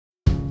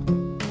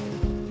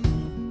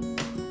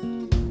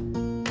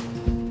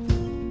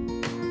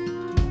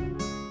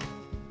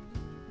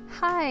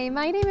Hi,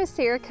 my name is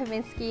Sarah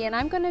Kaminski and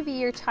I'm going to be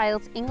your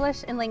child's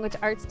English and Language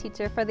Arts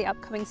teacher for the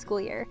upcoming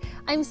school year.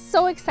 I'm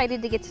so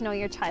excited to get to know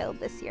your child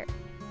this year.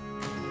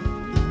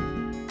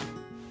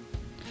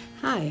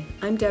 Hi,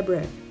 I'm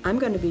Deborah. I'm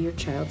going to be your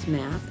child's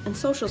math and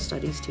social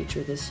studies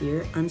teacher this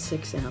year on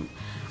 6M.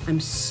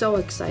 I'm so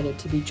excited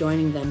to be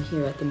joining them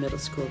here at the middle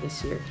school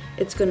this year.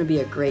 It's going to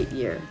be a great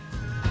year.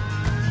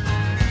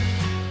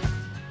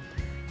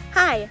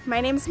 Hi,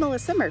 my name is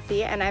Melissa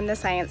Murphy and I'm the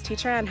science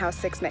teacher on House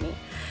 6 Mini.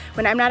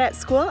 When I'm not at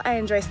school, I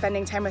enjoy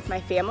spending time with my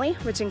family,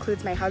 which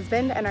includes my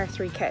husband and our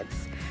 3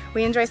 kids.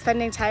 We enjoy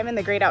spending time in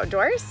the great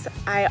outdoors.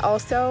 I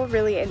also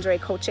really enjoy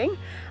coaching.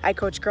 I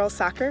coach girls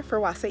soccer for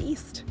Wausau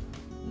East.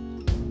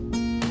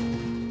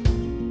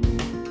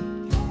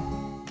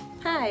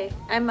 Hi,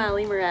 I'm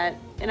Molly Murat,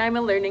 and I'm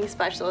a learning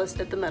specialist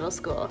at the middle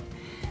school.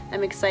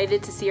 I'm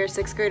excited to see our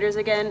 6th graders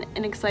again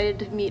and excited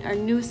to meet our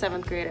new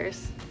 7th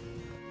graders.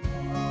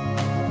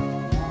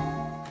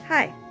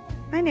 Hi,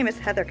 my name is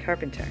Heather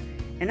Carpenter,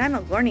 and I'm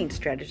a learning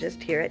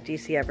strategist here at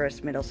DC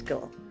Everest Middle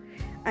School.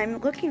 I'm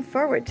looking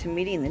forward to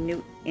meeting the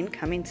new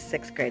incoming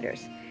 6th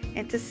graders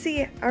and to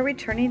see our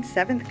returning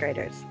 7th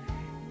graders.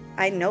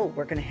 I know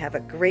we're going to have a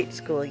great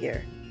school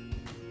year.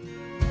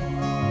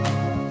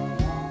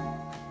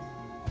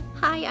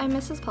 Hi, I'm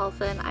Mrs.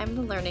 Paulson. I'm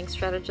the learning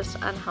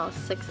strategist on House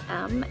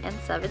 6M and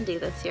 7D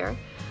this year.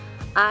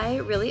 I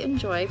really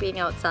enjoy being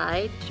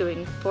outside,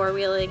 doing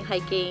four-wheeling,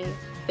 hiking,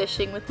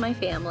 fishing with my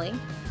family.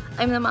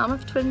 I'm the mom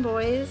of twin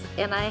boys,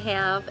 and I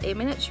have a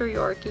miniature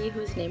Yorkie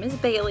whose name is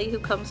Bailey, who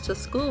comes to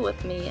school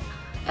with me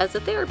as a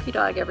therapy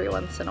dog every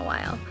once in a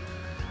while.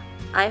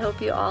 I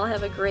hope you all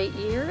have a great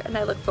year, and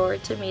I look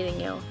forward to meeting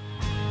you.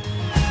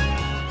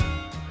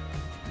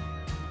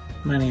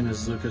 My name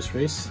is Lucas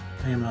Race.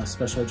 I am a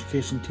special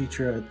education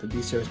teacher at the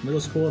DC Everest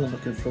Middle School, and I'm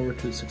looking forward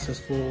to a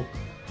successful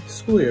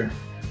school year.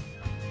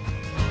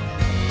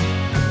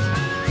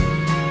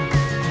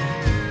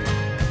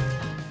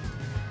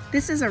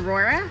 This is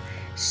Aurora.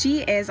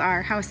 She is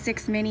our House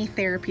 6 Mini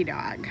therapy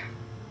dog.